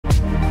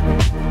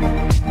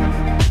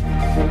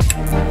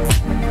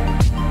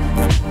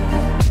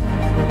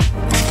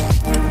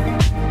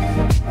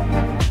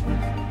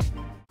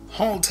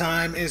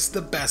time is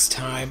the best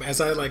time, as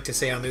I like to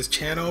say on this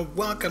channel.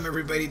 Welcome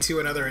everybody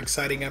to another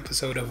exciting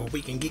episode of A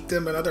Week in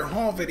Geekdom, another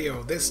haul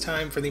video, this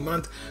time for the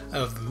month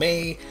of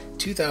May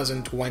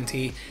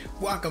 2020.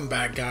 Welcome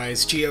back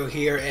guys, Geo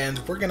here, and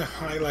we're going to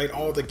highlight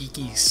all the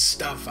geeky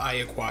stuff I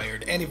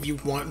acquired. And if you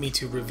want me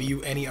to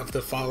review any of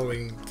the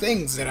following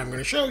things that I'm going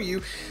to show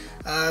you,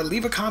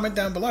 leave a comment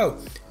down below.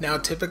 Now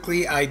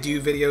typically I do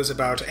videos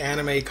about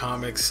anime,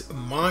 comics,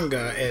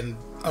 manga, and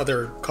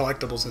other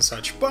collectibles and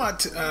such,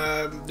 but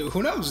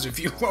who knows, if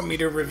you want me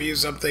to review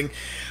something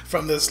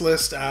from this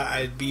list,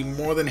 I'd be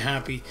more than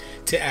happy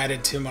to add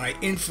it to my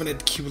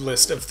infinite queue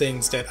list of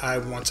things that I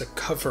want to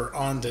cover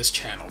on this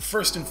channel.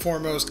 First and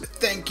foremost,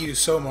 thank you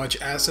so much.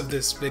 As of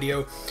this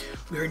video,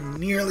 we're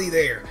nearly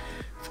there.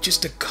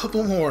 Just a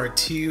couple more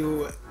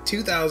to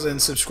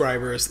 2,000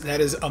 subscribers. That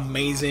is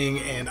amazing,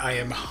 and I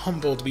am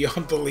humbled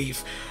beyond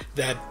belief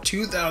that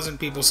 2,000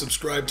 people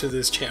subscribe to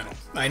this channel.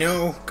 I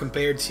know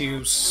compared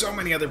to so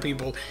many other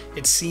people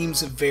it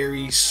seems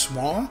very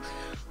small,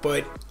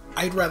 but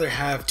I'd rather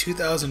have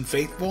 2,000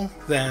 faithful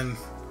than,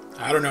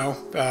 I don't know,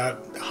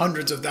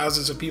 hundreds of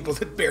thousands of people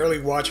that barely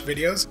watch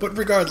videos. But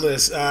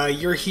regardless,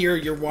 you're here,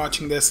 you're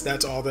watching this,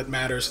 that's all that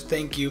matters.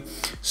 Thank you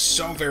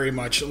so very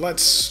much.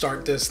 Let's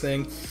start this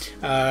thing.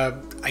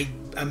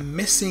 I'm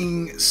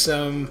missing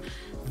some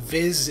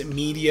Viz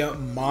Media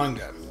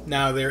manga.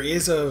 Now, there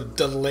is a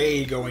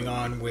delay going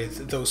on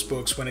with those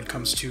books when it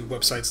comes to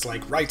websites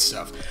like Right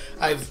Stuff.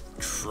 I've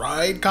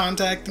tried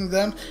contacting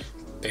them.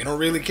 They don't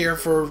really care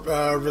for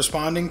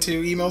responding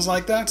to emails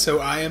like that, so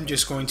I am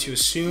just going to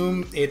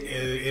assume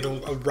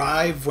it'll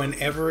arrive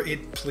whenever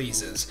it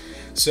pleases.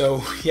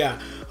 So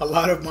yeah, a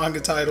lot of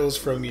manga titles,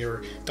 from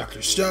your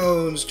Dr.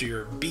 Stones to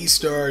your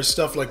Beastars,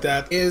 stuff like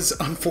that, is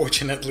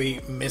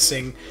unfortunately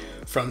missing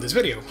from this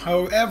video.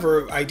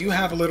 However, I do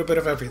have a little bit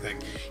of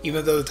everything.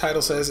 Even though the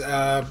title says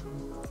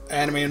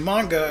anime and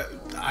manga,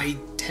 I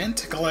tend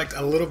to collect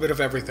a little bit of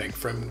everything,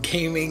 from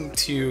gaming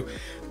to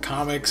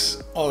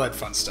comics, all that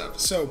fun stuff.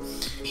 So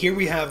here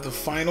we have the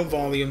final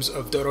volumes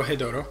of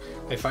Dorohedoro.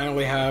 I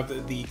finally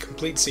have the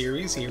complete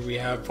series. Here we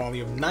have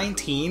volume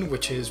 19,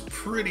 which is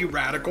pretty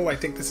radical. I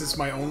think this is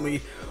my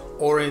only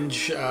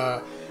orange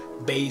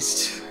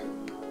based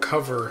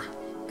cover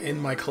in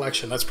my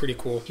collection. That's pretty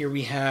cool. Here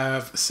we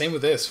have, same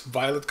with this,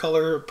 violet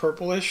color,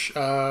 purplish,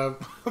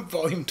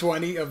 volume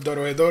 20 of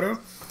Dorohedoro.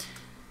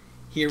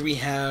 Here we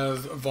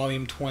have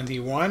volume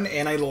 21,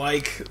 and I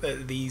like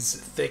these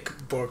thick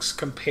books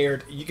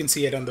compared, you can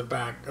see it on the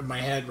back of my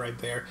head right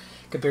there,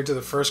 compared to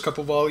the first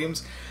couple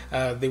volumes.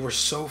 They were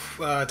so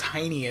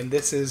tiny, and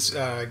this is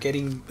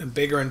getting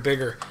bigger and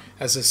bigger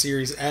as the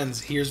series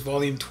ends. Here's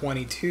volume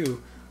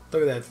 22.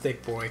 Look at that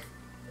thick boy.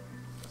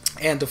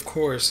 And of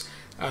course,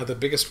 the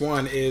biggest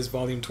one is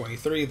volume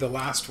 23, the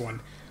last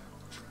one.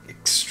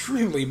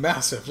 Extremely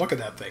massive. Look at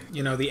that thing.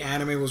 You know, the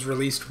anime was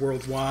released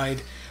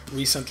worldwide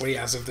recently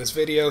as of this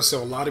video,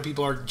 so a lot of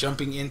people are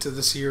jumping into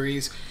the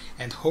series,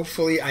 and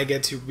hopefully I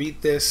get to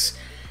read this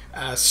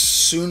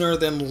sooner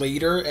than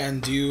later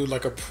and do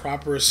like a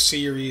proper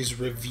series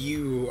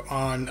review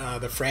on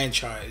the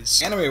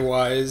franchise. Anime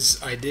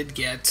wise, I did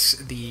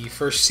get the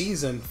first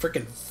season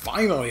freaking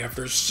finally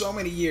after so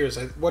many years.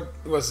 What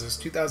was this,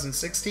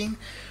 2016?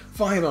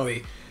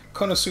 Finally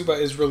Konosuba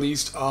is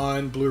released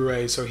on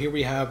Blu-ray, so here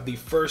we have the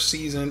first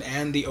season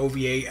and the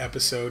OVA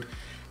episode.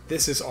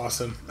 This is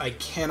awesome. I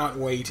cannot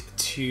wait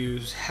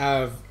to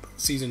have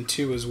season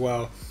 2 as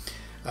well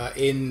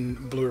in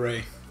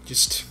Blu-ray.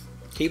 Just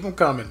keep them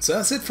coming. So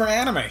that's it for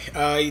anime.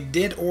 I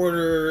did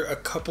order a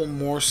couple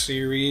more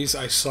series.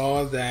 I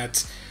saw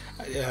that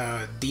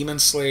Demon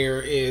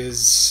Slayer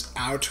is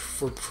out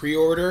for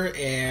pre-order,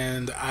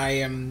 and I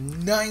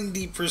am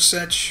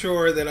 90%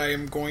 sure that I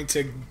am going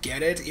to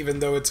get it, even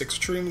though it's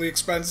extremely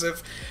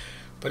expensive.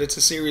 But it's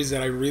a series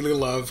that I really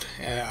loved.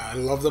 I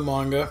love the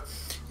manga,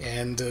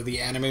 and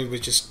the anime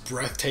was just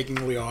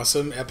breathtakingly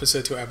awesome.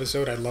 Episode to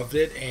episode, I loved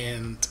it,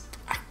 and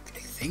I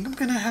think I'm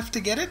gonna have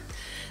to get it.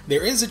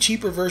 There is a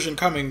cheaper version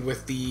coming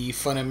with the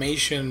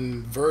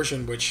Funimation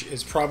version, which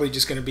is probably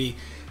just going to be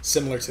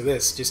similar to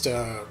this, just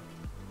a,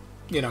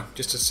 you know,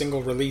 just a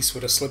single release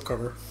with a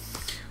slipcover.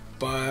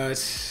 But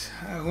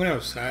who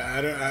knows?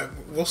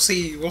 We'll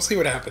see. We'll see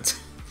what happens.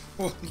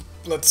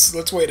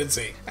 Let's wait and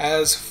see.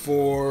 As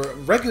for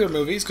regular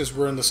movies, because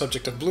we're on the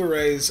subject of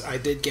Blu-rays, I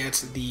did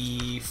get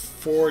the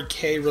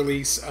 4K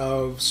release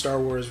of Star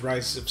Wars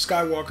Rise of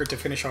Skywalker to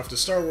finish off the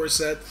Star Wars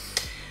set.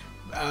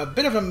 A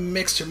bit of a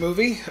mixed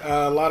movie.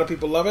 A lot of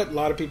people love it, a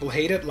lot of people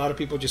hate it, a lot of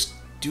people just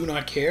do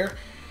not care.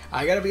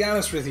 I gotta be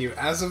honest with you,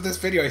 as of this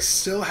video, I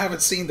still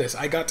haven't seen this.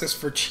 I got this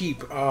for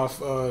cheap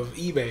off of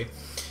eBay,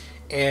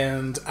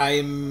 and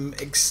I'm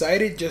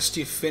excited just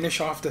to finish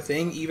off the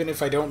thing, even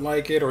if I don't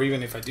like it, or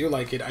even if I do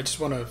like it. I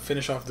just want to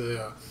finish off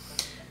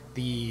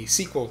the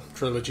sequel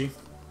trilogy.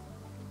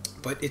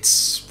 But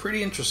it's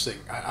pretty interesting.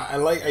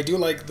 I do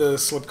like the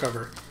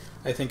slipcover.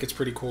 I think it's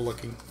pretty cool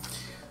looking.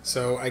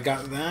 So I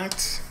got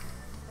that.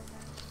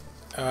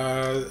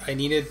 I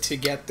needed to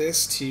get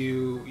this to,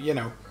 you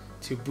know,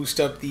 to boost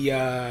up the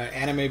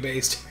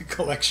anime-based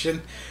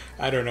collection.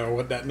 I don't know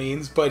what that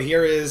means, but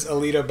here is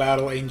Alita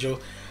Battle Angel.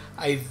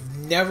 I've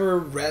never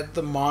read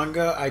the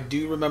manga. I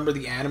do remember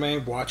the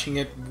anime, watching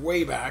it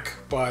way back,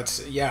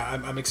 but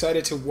yeah, I'm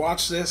excited to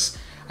watch this.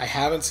 I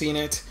haven't seen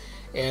it,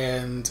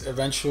 and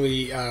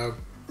eventually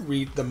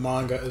read the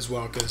manga as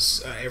well,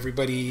 because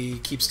everybody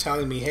keeps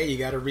telling me, hey, you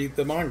gotta read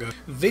the manga.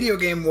 Video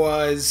game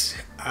was,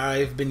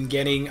 I've been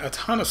getting a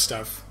ton of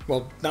stuff.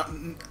 Well, not,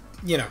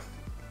 you know,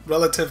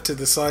 relative to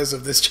the size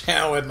of this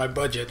channel and my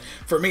budget,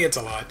 for me it's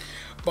a lot.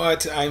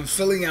 But I'm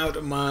filling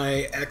out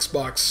my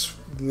Xbox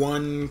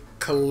One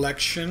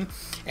collection,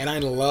 and I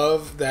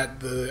love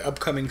that the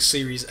upcoming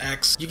Series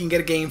X, you can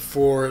get a game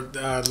for,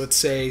 let's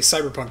say,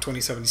 Cyberpunk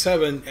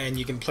 2077, and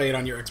you can play it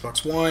on your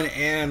Xbox One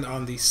and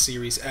on the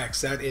Series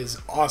X. That is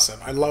awesome.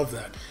 I love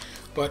that.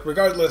 But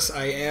regardless,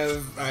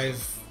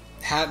 I've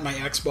had my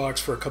Xbox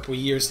for a couple of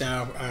years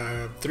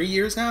now, 3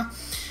 years now,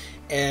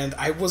 and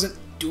I wasn't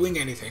doing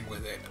anything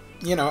with it.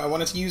 You know, I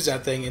wanted to use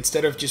that thing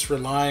instead of just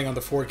relying on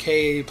the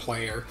 4K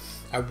player.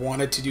 I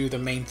wanted to do the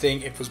main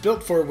thing it was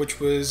built for, which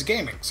was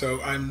gaming. So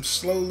I'm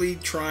slowly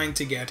trying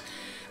to get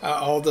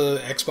all the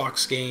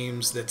Xbox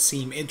games that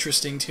seem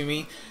interesting to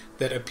me,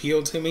 that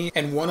appeal to me.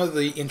 And one of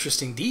the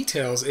interesting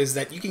details is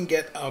that you can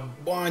get a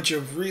bunch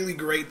of really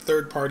great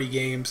third-party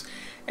games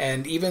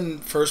and even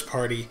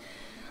first-party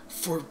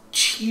for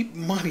cheap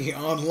money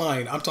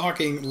online. I'm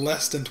talking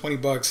less than 20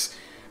 bucks.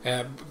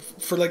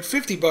 For like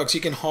 50 bucks,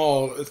 you can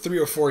haul 3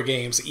 or 4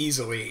 games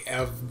easily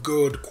of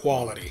good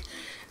quality.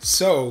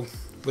 So,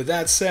 with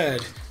that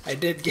said, I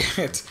did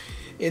get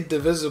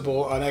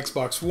Indivisible on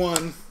Xbox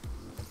One,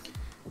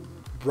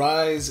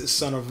 Rise,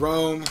 Son of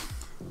Rome,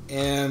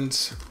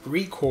 and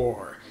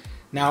Rico.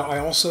 Now, I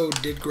also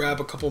did grab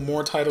a couple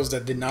more titles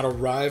that did not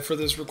arrive for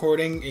this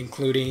recording,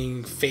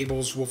 including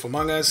Fable's Wolf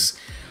Among Us.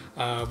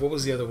 What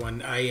was the other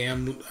one? I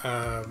Am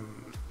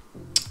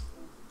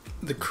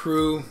The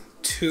Crew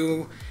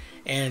 2,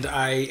 and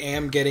I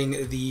am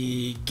getting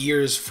the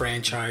Gears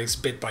franchise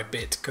bit by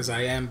bit, because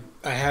I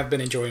have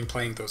been enjoying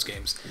playing those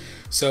games.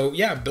 So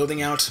yeah,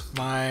 building out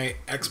my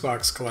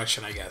Xbox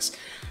collection, I guess.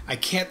 I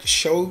can't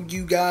show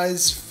you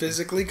guys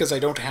physically because I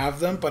don't have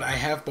them, but I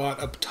have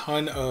bought a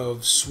ton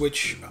of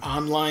Switch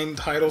online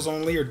titles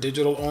only, or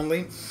digital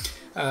only.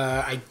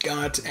 I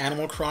got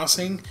Animal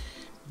Crossing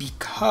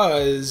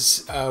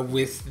because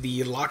with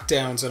the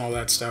lockdowns and all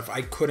that stuff,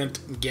 I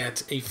couldn't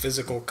get a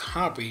physical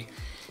copy.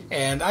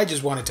 And I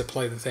just wanted to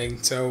play the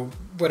thing, so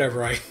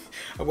whatever, I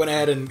went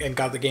ahead and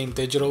got the game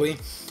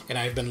digitally, and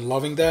I've been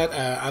loving that.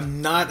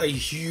 I'm not a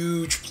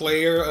huge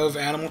player of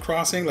Animal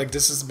Crossing. Like,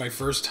 this is my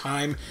first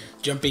time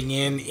jumping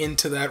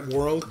into that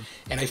world,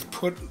 and I've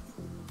put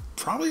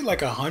probably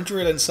like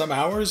 100 and some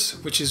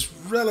hours, which is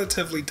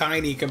relatively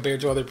tiny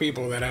compared to other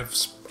people that have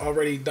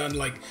already done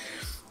like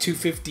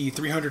 250,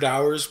 300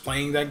 hours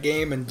playing that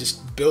game and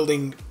just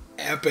building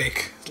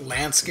epic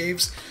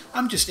landscapes.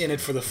 I'm just in it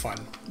for the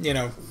fun, you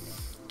know,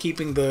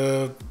 keeping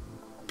the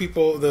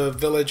people, the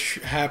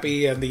village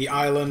happy and the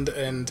island,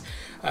 and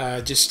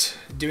just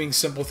doing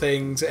simple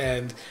things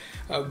and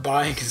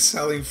buying and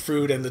selling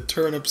fruit and the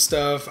turnip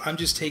stuff. I'm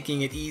just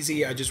taking it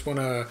easy. I just want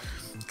to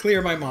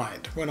clear my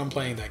mind when I'm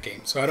playing that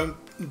game, so I don't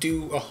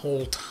do a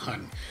whole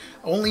ton.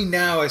 Only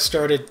now I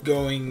started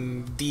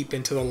going deep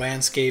into the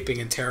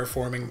landscaping and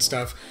terraforming and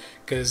stuff,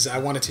 because I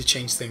wanted to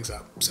change things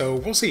up. So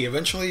we'll see.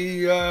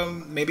 Eventually,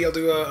 maybe I'll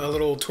do a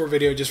little tour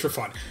video just for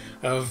fun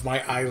of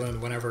my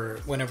island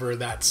whenever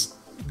that's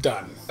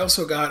done. I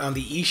also got on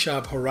the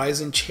eShop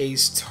Horizon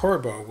Chase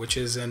Turbo, which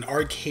is an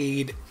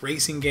arcade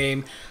racing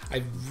game.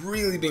 I've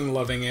really been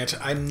loving it.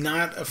 I'm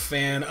not a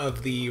fan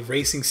of the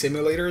racing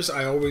simulators.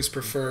 I always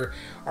prefer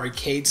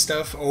arcade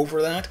stuff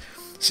over that.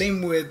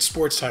 Same with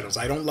sports titles.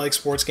 I don't like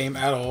sports game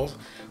at all.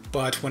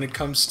 But when it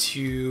comes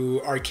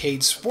to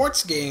arcade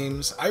sports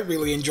games, I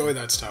really enjoy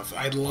that stuff.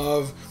 I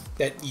love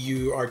that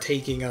you are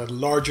taking a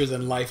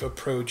larger-than-life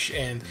approach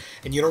and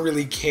you don't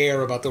really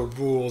care about the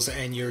rules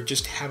and you're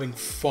just having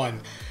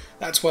fun.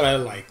 That's what I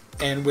like.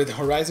 And with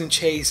Horizon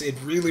Chase, it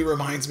really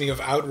reminds me of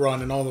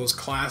Outrun and all those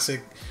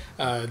classic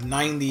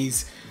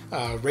 90s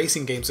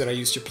racing games that I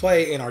used to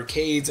play in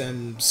arcades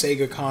and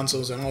Sega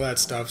consoles and all that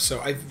stuff.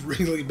 So I've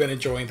really been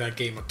enjoying that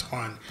game a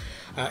ton.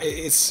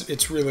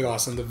 It's really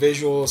awesome. The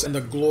visuals and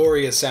the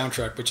glorious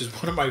soundtrack, which is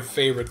one of my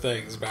favorite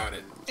things about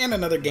it. And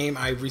another game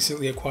I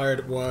recently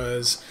acquired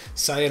was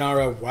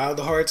Sayonara Wild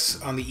Hearts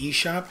on the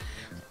eShop.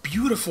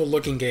 Beautiful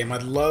looking game. I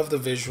love the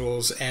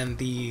visuals and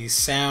the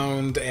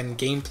sound and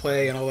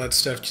gameplay and all that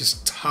stuff,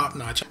 just top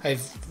notch.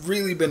 I've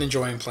really been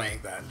enjoying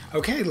playing that.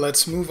 Okay,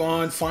 let's move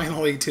on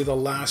finally to the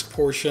last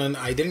portion.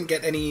 I didn't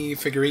get any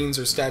figurines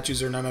or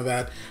statues or none of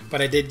that,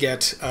 but I did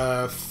get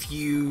a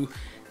few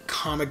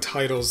comic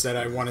titles that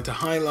I wanted to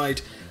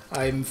highlight.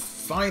 I'm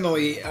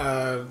finally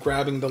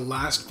grabbing the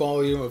last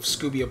volume of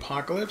Scooby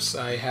Apocalypse.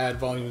 I had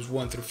volumes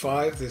 1 through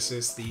 5. This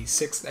is the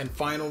 6th and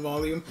final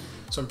volume,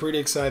 so I'm pretty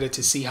excited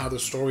to see how the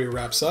story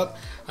wraps up.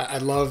 I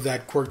love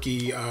that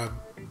quirky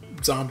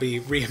zombie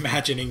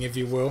reimagining, if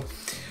you will.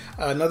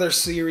 Another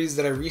series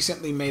that I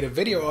recently made a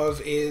video of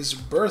is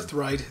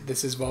Birthright.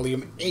 This is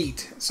volume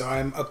 8, so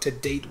I'm up to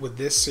date with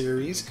this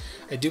series.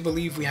 I do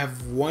believe we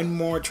have one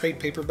more trade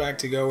paperback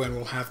to go and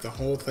we'll have the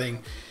whole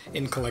thing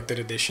in collected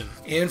edition.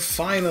 And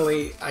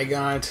finally, I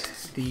got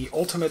the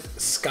Ultimate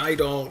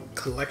Skydoll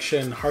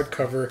Collection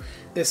hardcover.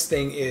 This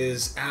thing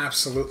is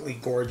absolutely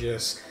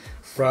gorgeous,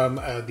 from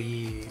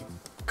the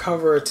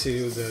cover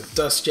to the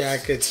dust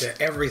jacket to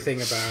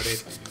everything about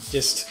it.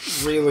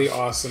 Just really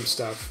awesome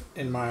stuff,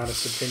 in my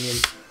honest opinion.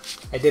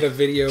 I did a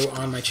video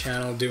on my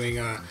channel doing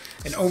an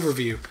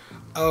overview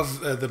of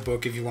the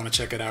book if you want to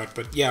check it out.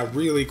 But yeah,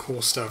 really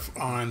cool stuff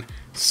on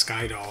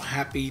Skydoll.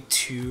 Happy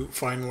to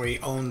finally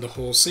own the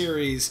whole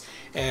series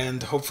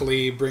and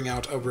hopefully bring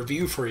out a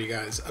review for you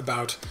guys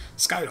about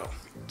Skydoll.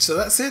 So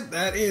that's it.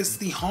 That is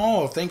the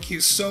haul. Thank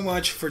you so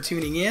much for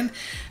tuning in.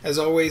 As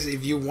always,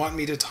 if you want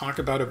me to talk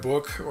about a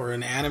book or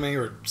an anime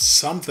or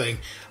something,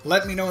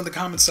 let me know in the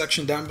comment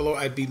section down below.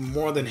 I'd be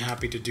more than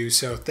happy to do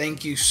so.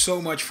 Thank you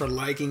so much for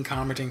liking,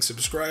 commenting,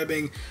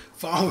 subscribing,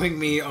 following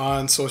me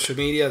on social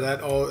media.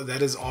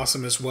 That is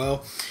awesome as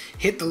well.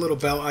 Hit the little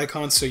bell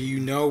icon so you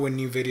know when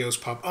new videos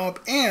pop up.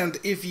 And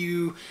if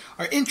you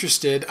are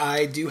interested,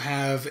 I do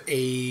have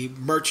a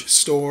merch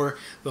store.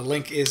 The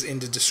link is in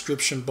the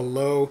description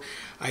below.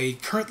 I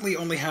currently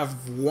only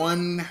have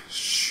one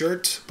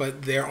shirt,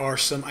 but there are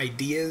some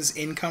ideas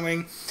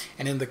incoming,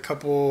 and in a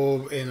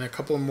couple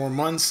more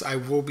months I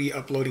will be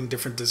uploading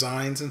different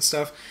designs and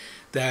stuff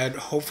that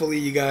hopefully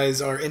you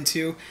guys are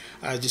into.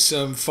 Just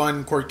some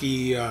fun,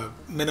 quirky,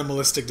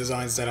 minimalistic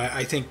designs that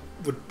I think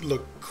would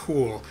look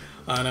cool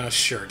on a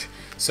shirt.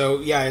 So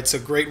yeah, it's a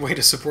great way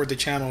to support the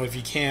channel if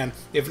you can.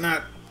 If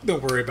not,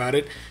 don't worry about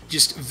it.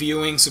 Just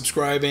viewing,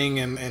 subscribing,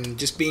 and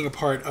just being a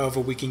part of A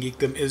Week in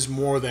Geekdom is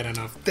more than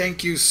enough.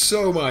 Thank you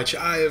so much.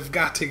 I have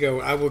got to go.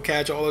 I will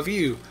catch all of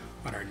you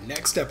on our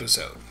next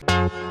episode.